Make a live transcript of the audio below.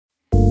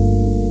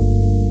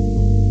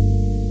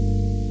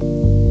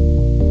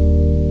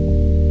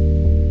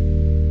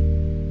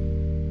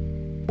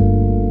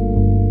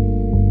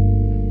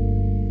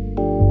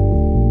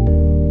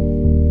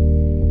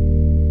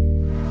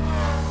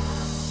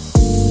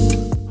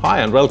Hi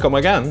and welcome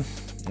again.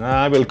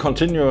 I will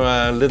continue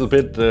a little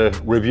bit the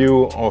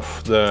review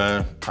of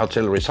the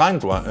artillery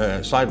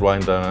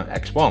Sidewinder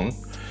X1.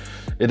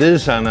 It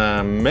is an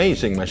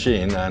amazing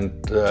machine, and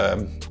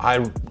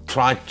I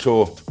tried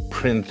to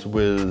print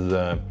with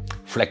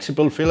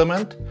flexible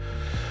filament,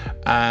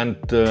 and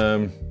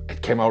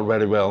it came out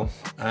very well.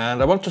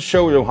 And I want to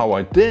show you how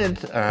I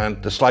did,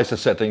 and the slicer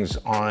settings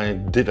I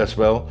did as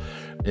well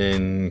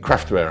in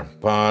Craftware,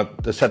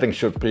 but the settings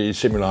should be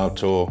similar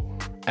to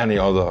any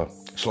other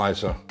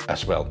slicer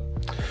as well.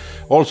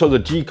 Also the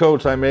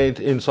G-codes I made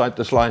inside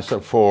the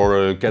slicer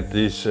for get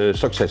these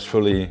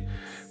successfully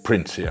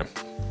prints here.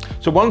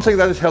 So one thing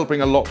that is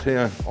helping a lot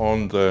here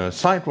on the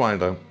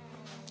Sidewinder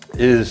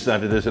is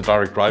that it is a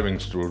direct driving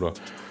extruder,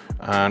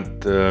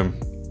 and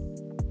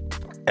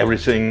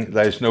everything,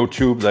 there is no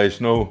tube, there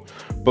is no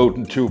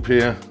Bowden tube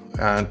here,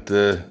 and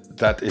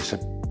that is a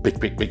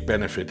big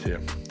benefit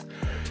here.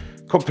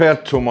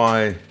 Compared to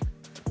my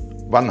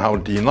Wanhao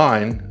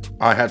D9,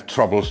 I had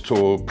troubles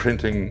to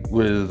printing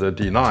with the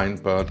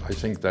D9, but I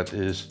think that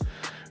is,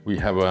 we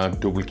have a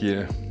double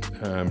gear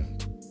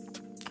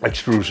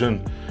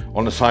extrusion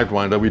on the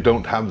Sidewinder. We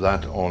don't have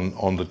that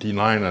on the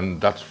D9,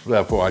 and that's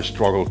therefore I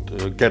struggled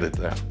to get it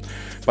there.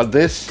 But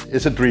this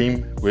is a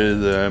dream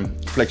with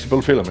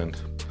flexible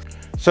filament.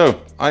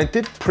 So I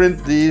did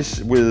print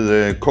these with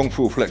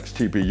Kungfu Flex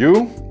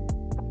TPU,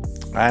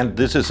 and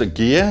this is a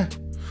gear,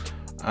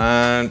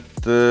 and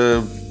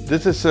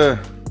this is a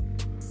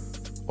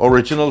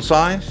original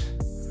size,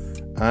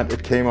 and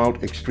it came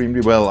out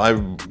extremely well.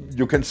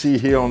 You can see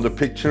here on the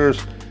pictures,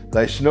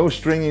 there's no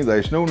stringing,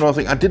 there's no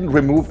nothing. I didn't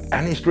remove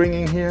any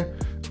stringing here,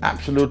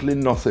 absolutely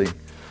nothing.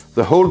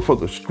 The hole for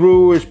the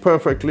screw is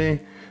perfectly,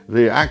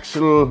 the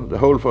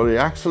hole for the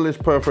axle is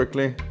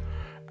perfectly,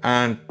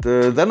 and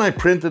then I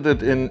printed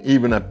it in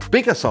even a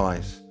bigger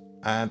size,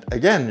 and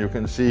again you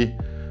can see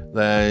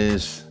there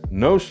is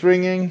no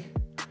stringing,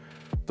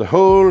 the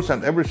holes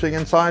and everything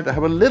inside. I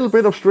have a little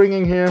bit of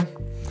stringing here,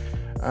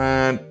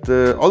 and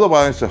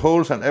otherwise the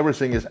holes and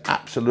everything is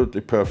absolutely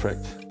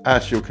perfect,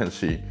 as you can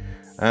see.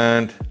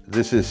 And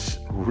this is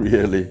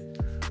really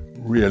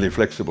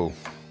flexible.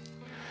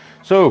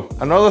 So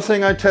another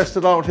thing I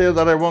tested out here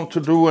that I want to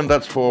do, and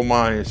that's for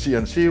my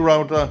CNC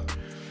router.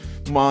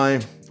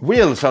 My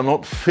wheels are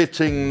not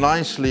fitting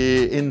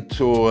nicely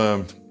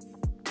into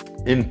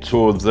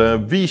the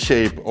V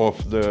shape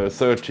of the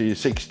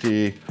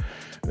 3060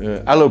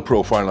 alloy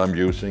profile I'm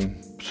using.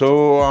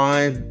 So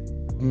I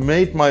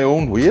made my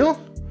own wheel,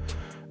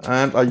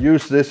 and I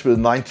use this with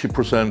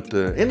 90%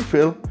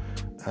 infill,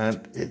 and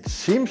it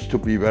seems to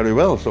be very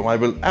well. So I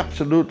will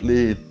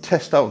absolutely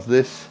test out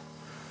this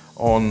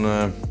on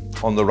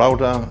the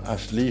router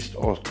at least,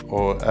 or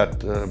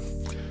at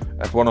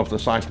one of the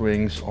side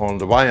wings on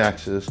the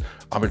y-axis.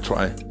 I will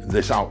try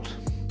this out.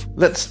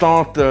 Let's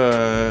start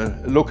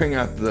looking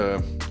at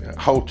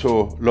how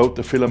to load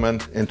the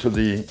filament into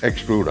the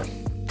extruder.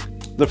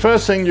 The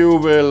first thing you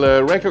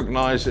will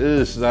recognize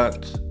is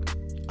that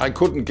I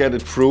couldn't get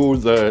it through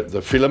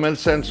the filament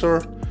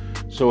sensor,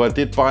 so I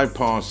did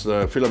bypass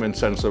the filament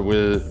sensor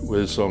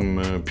with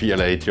some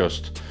PLA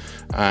just,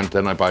 and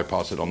then I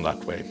bypassed it on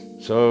that way.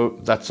 So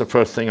that's the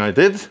first thing I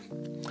did,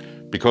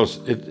 because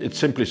it's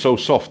simply so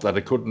soft that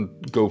it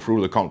couldn't go through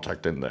the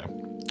contact in there.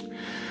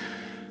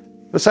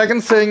 The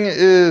second thing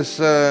is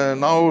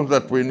now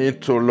that we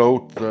need to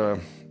load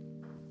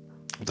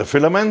the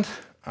filament,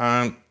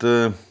 and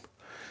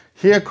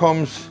here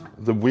comes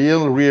the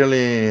wheel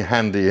really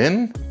handy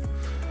in.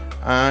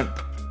 And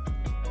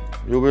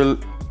you will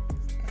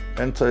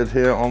enter it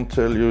here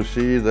until you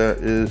see there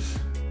is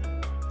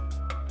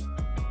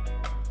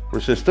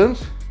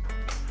resistance.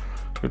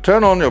 You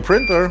turn on your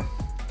printer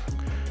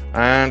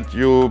and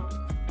you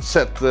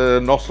set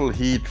the nozzle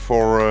heat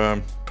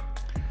for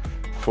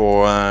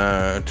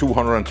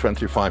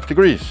 225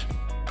 degrees.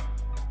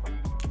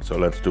 So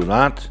let's do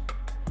that.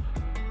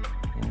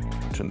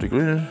 10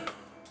 degrees.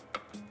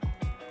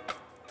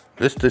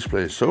 This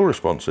display is so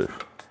responsive.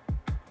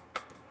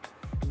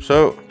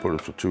 So put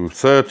it to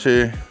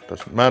 230,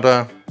 doesn't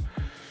matter,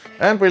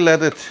 and we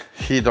let it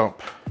heat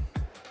up.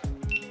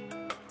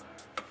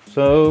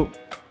 So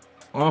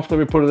after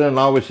we put it in,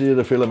 now we see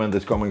the filament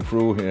is coming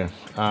through here,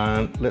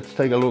 and let's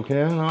take a look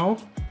here now.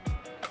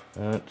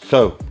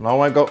 So now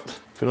I got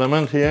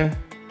filament here,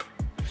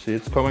 see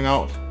it's coming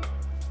out.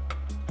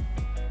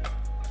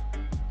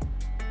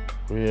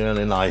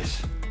 Really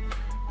nice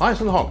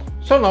and hot.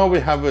 So now we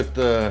have it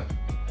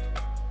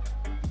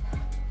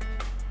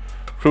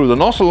through the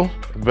nozzle.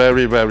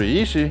 Very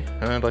easy,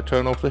 and I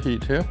turn off the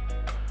heat here.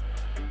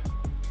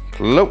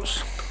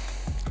 Close.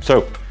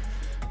 So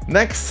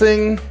next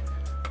thing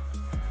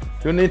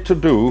you need to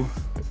do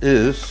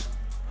is,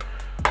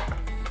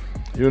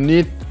 you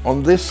need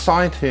on this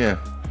side here,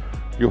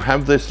 you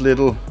have this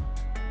little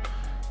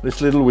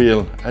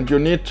wheel, and you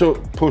need to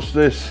push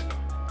this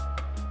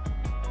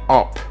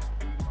up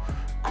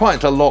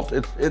quite a lot.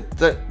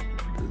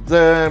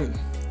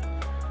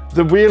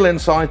 The wheel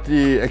inside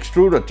the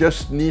extruder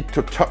just need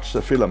to touch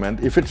the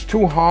filament. If it's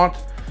too hard,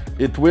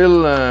 it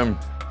will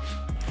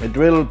it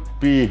will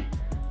be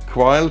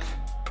coiled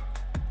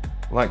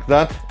like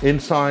that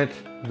inside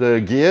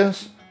the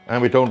gears,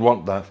 and we don't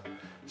want that.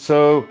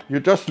 So you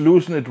just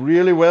loosen it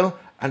really well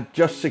and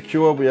just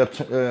secure we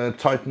are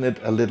tighten it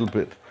a little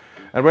bit.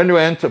 And when you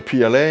enter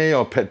PLA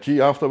or PETG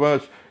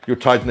afterwards, you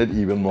tighten it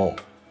even more.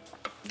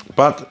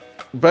 But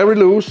very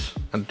loose,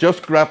 and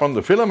just grab on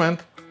the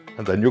filament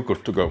and then you're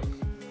good to go.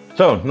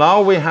 So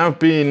now we have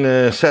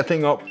been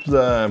setting up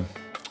the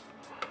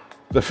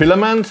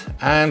filament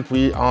and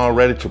we are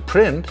ready to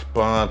print,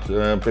 but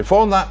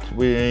before that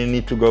we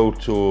need to go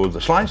to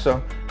the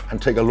slicer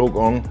and take a look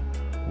on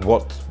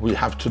what we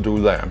have to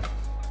do there.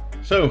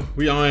 So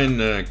we are in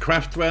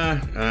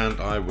Craftware, and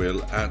I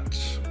will add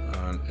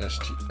an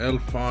STL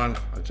file.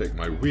 I take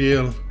my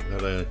wheel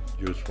that I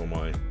use for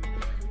my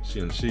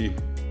CNC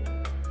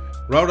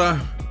router,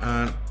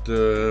 and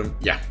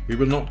yeah, we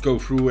will not go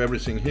through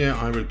everything here.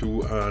 I will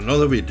do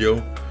another video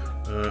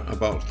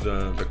about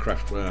the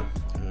Craftware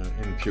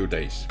in a few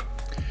days.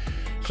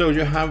 So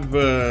you have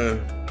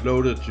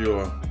loaded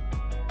your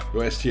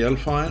STL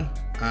file,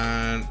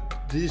 and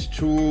these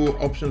two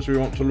options we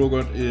want to look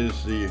at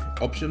is the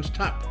Options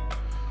tab,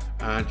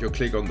 and you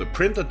click on the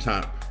Printer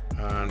tab,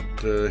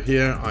 and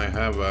here I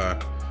have a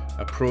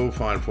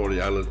profile for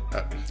the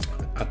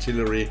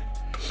Artillery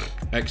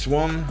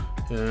X1.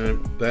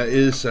 There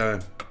is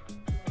a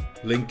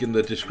link in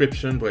the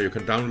description where you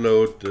can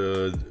download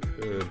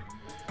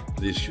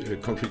these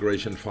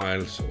configuration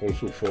files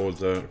also for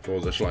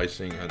the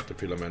slicing and the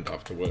filament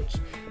afterwards.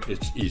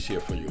 It's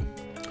easier for you.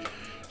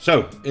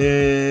 So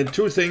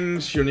two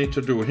things you need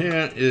to do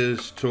here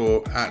is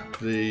to add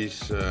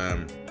these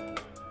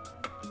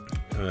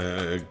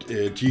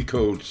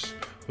G-codes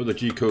for the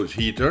G-codes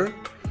heater.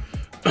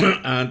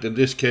 And in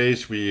this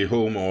case we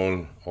home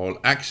all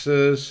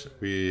axes,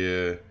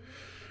 we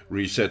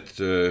reset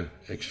the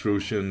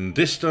extrusion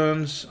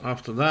distance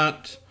after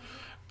that,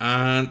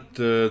 and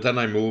then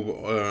I move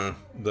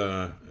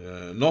the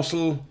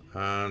nozzle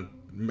and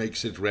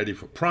makes it ready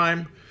for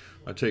prime.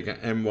 I take an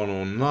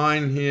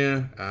M109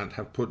 here and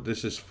have put,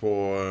 this is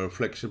for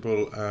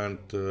flexible and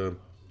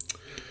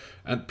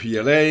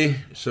PLA.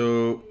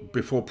 So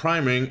before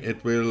priming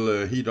it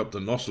will heat up the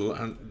nozzle,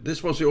 and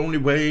this was the only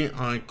way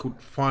I could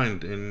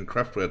find in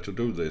Craftware to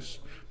do this,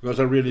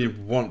 because I really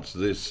want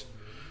this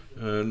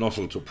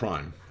nozzle to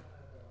prime.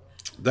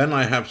 Then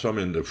I have some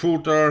in the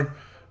footer,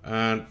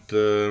 and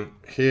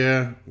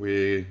here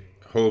we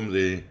home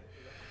the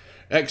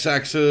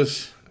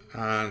X-axis,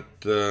 and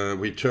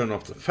we turn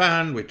off the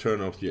fan, we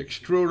turn off the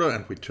extruder,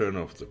 and we turn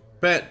off the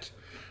bed.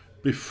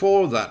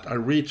 Before that I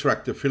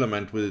retract the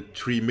filament with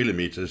 3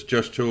 millimeters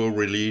just to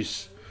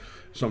release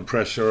some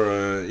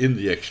pressure in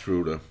the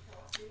extruder,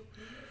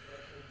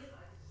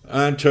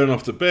 and turn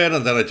off the bed,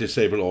 and then I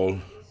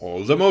disable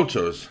all the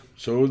motors.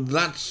 So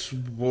that's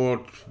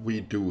what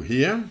we do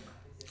here.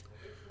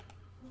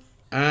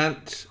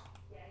 And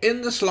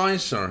in the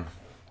slicer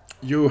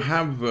you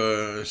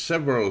have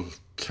several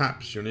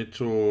tabs you need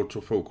to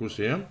focus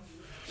here.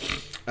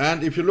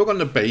 And if you look on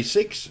the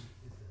basics,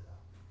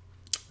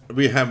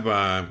 we have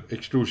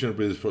extrusion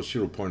width for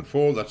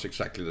 0.4, that's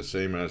exactly the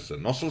same as the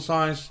nozzle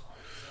size.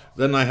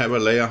 Then I have a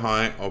layer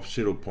height of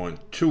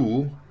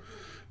 0.2.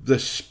 The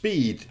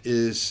speed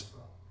is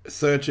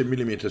 30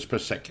 millimeters per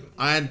second.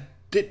 I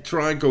did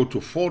try go to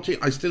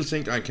 40. I still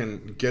think I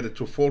can get it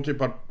to 40,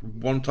 but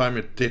one time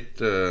it did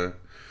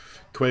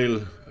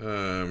quail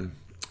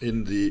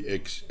in the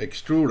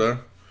extruder,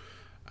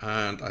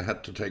 and I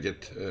had to take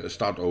it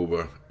start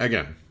over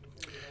again.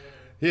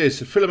 Here is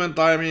the filament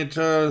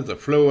diameter, the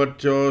flow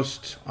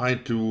adjust. I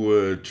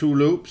do 2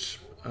 loops.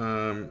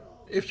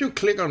 If you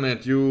click on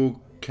it, you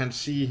can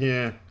see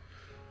here,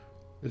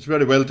 it's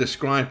very well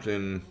described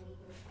in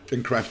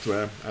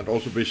Craftware and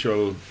also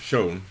visual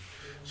shown.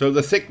 So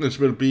the thickness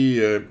will be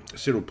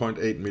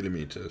 0.8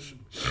 millimeters.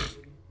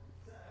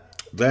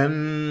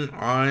 Then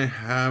I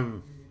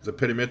have the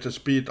perimeter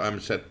speed, I'm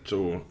set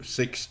to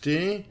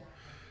 60.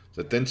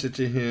 The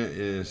density here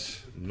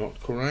is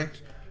not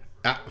correct.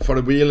 For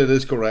the wheel it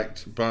is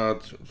correct,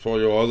 but for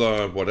your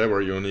other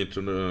whatever you need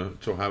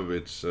to have,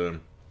 it's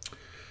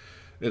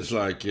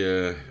like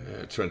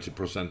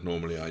 20%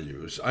 normally I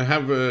use. I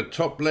have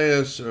top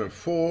layers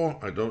 4.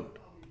 I don't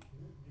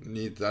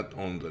need that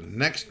on the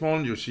next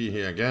one. You see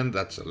here again,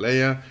 that's a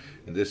layer.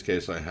 In this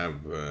case I have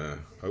oh,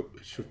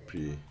 it should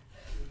be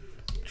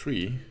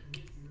 3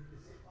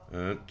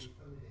 and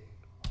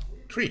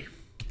 3.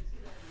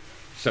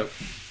 So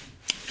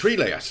 3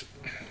 layers.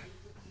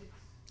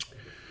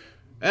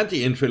 And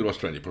the infill was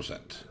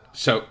 20%.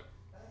 So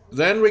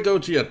then we go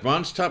to the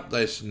Advanced tab.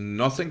 There's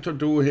nothing to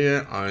do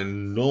here. I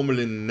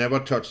normally never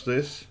touch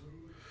this.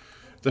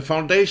 The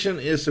foundation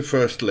is the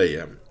first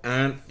layer,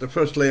 and the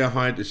first layer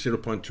height is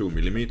 0.2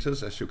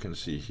 millimeters, as you can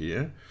see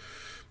here.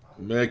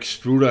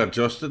 Extruder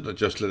adjusted, I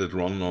just let it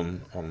run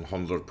on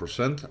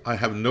 100%. I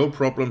have no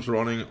problems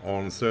running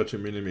on 30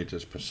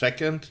 millimeters per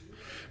second,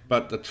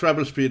 but the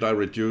travel speed I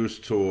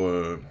reduced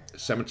to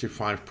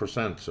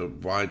 75%. So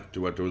why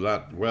do I do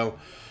that? Well,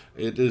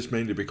 It is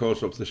mainly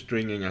because of the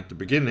stringing at the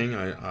beginning.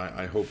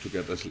 I hope to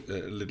get a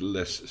little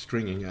less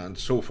stringing, and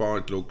so far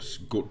it looks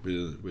good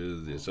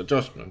with this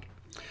adjustment.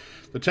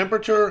 The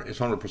temperature is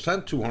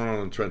 100%,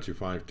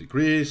 225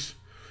 degrees.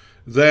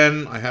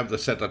 Then I have the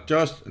set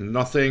adjust,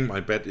 nothing. My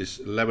bed is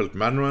leveled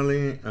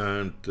manually,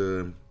 and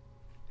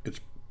it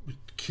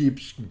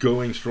keeps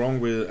going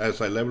strong with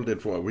as I leveled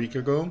it for a week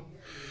ago.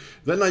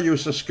 Then I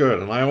use a skirt,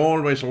 and I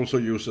always also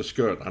use a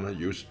skirt, and I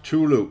use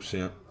 2 loops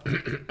here.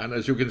 And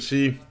as you can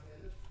see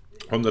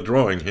on the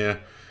drawing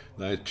here,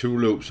 there are 2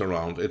 loops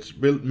around. Its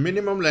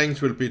minimum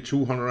length will be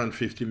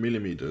 250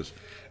 millimeters.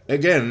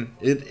 Again,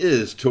 it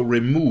is to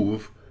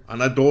remove,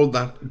 and I do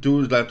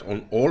that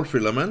on all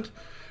filament,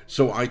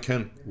 so I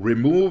can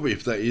remove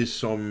if there is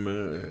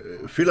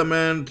some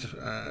filament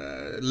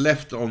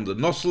left on the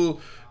nozzle,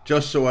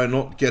 just so I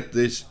not get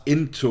this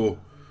into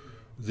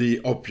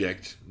the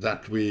object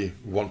that we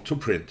want to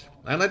print.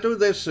 And I do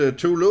this 2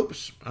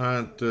 loops,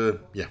 and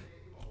yeah.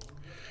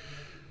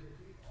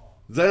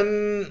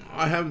 Then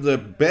I have the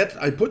bed.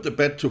 I put the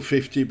bed to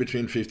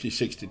between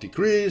 50-60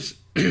 degrees.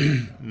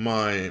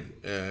 My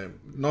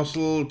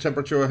nozzle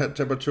temperature, head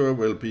temperature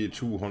will be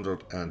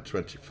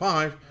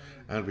 225,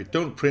 and we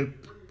don't print.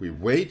 We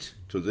wait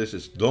till this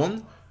is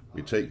done.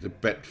 We take the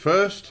bed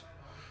first,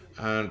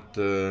 and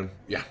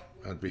yeah,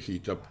 and we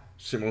heat up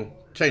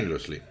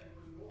simultaneously.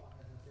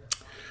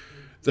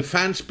 The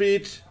fan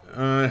speed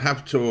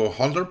have to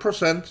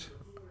 100%,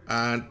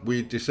 and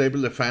we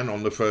disable the fan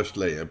on the first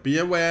layer. Be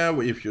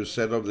aware, if you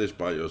set up this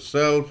by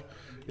yourself,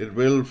 it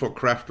will for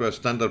craftware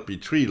standard be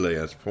 3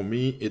 layers. For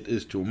me it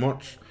is too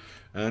much,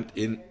 and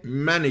in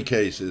many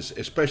cases,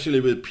 especially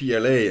with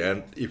PLA,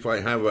 and if I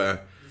have a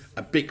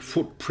big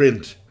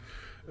footprint,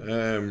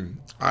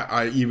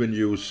 I even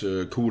use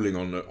cooling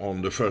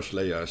on the first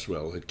layer as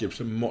well. It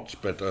gives a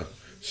much better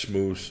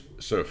smooth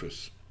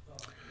surface.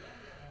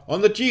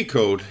 On the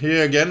G-code,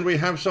 here again we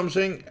have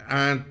something,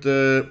 and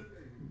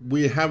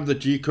we have the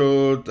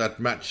G-code that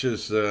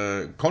matches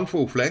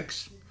Kungfu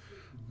flex,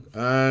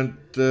 and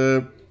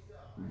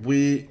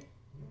we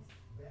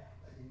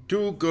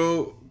do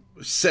go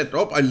set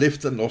up. I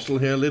lift the nozzle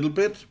here a little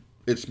bit.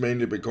 It's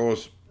mainly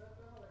because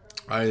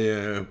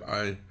I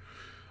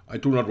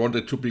do not want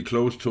it to be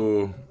close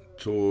to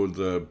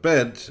the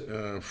bed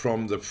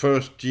from the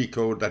first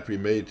G-code that we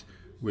made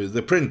with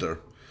the printer.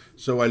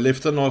 So I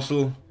lift the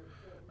nozzle,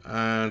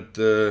 and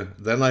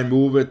then I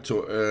move it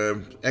to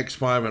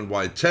X5 and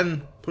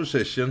Y10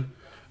 position,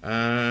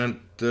 and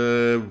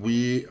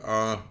we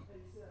are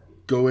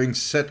going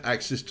set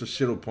axis to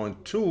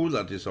 0.2,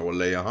 that is our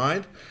layer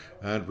height,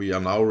 and we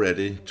are now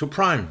ready to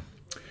prime.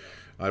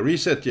 I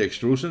reset the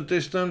extrusion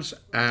distance,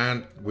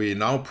 and we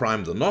now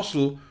prime the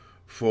nozzle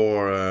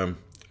for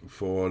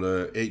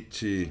the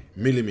 80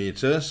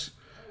 millimeters,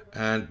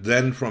 and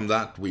then from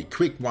that we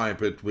quick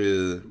wipe it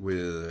with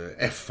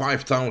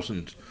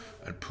F5000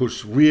 and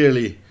push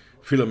really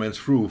filaments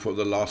through for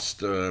the last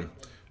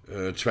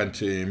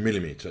 20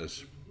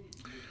 millimeters.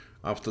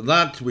 After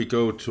that we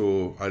go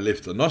to, I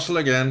lift the nozzle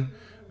again,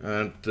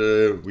 and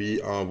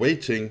we are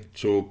waiting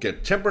to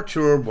get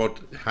temperature what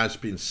has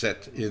been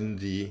set in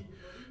the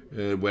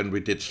when we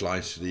did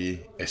slice the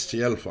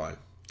STL file.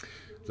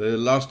 The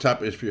last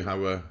tab is we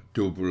have a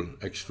double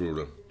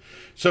extruder.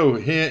 So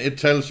here it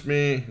tells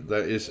me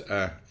there is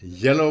a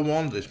yellow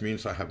one. This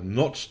means I have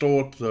not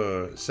stored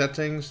the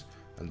settings,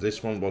 and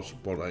this one was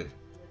what I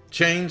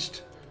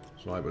changed.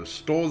 So I will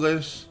store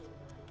this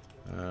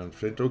and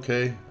print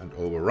OK and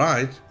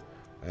override,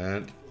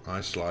 and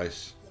I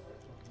slice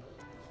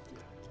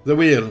the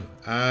wheel.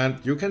 And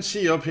you can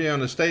see up here on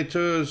the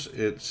status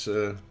it's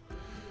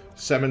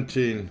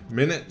 17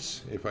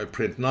 minutes. If I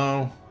print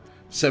now,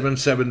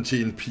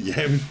 7:17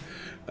 p.m.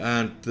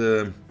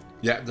 and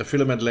yeah, the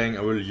filament length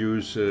I will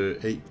use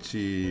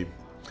 80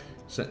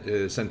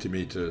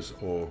 centimeters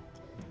or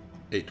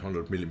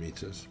 800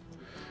 millimeters.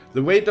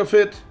 The weight of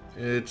it,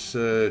 it's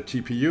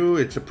TPU,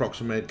 it's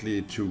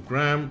approximately 2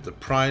 grams. The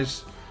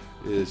price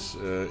is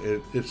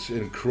it's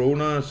in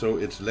krona, so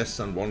it's less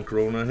than 1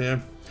 krona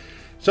here.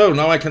 So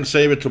now I can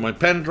save it to my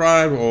pen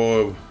drive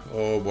or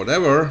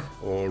whatever,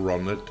 or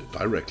run it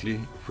directly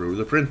through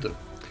the printer.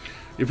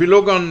 If you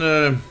look on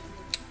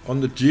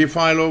the G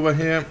file over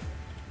here,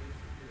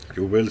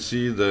 you will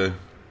see the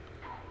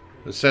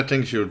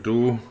settings you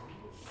do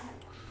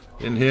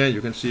in here.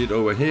 You can see it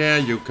over here.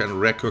 You can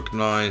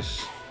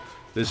recognize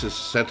this is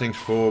settings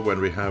for when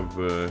we have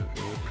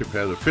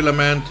prepare the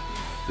filament.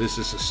 This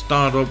is a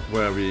startup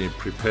where we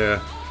prepare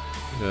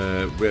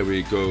where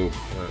we go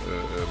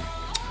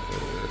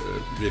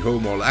the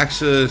home all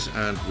axis,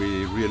 and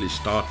we really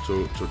start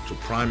to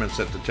prime and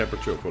set the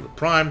temperature for the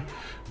prime.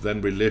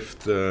 Then we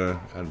lift the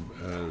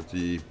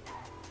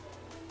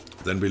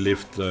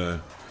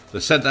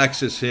set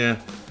axis here,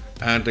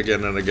 and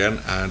again,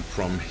 and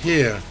from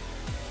here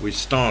we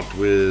start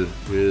with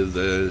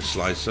the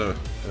slicer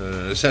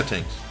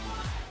settings.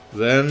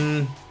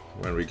 Then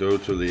when we go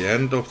to the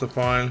end of the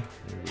file,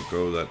 we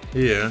go that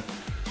here,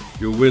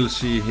 you will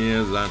see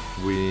here that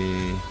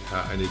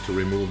I need to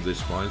remove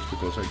these files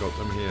because I got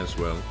them here as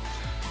well.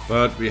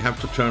 But we have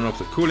to turn off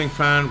the cooling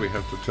fan, we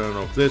have to turn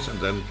off this, and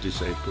then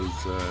disable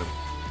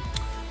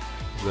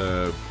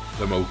the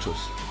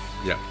motors.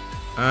 Yeah,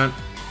 and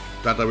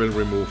that I will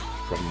remove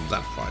from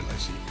that file, I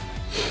see.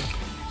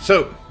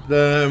 So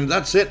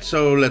that's it.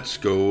 So let's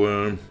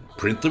go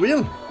print the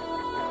wheel.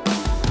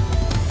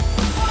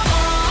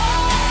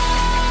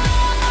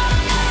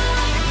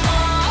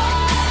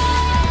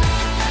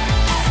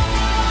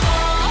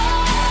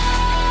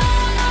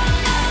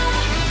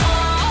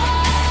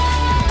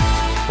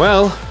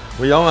 Well,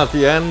 we are at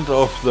the end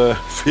of the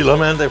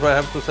filament, if I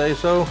have to say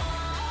so,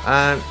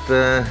 and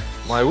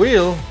my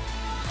wheel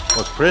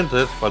was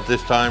printed, but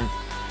this time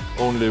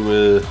only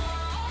with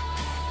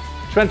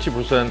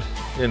 20%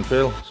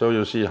 infill, so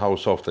you see how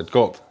soft it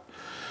got.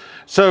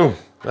 So,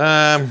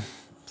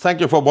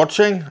 thank you for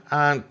watching,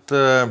 and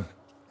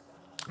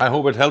I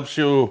hope it helps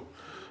you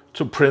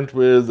to print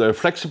with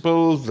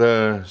flexible.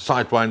 The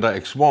Sidewinder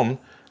X1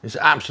 is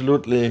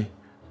absolutely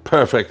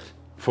perfect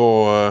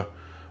for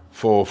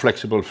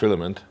flexible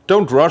filament.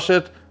 Don't rush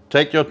it,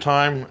 take your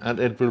time, and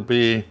it will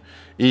be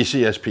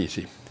easy as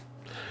peasy.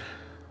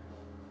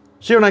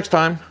 See you next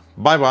time,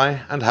 bye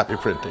bye, and happy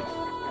printing.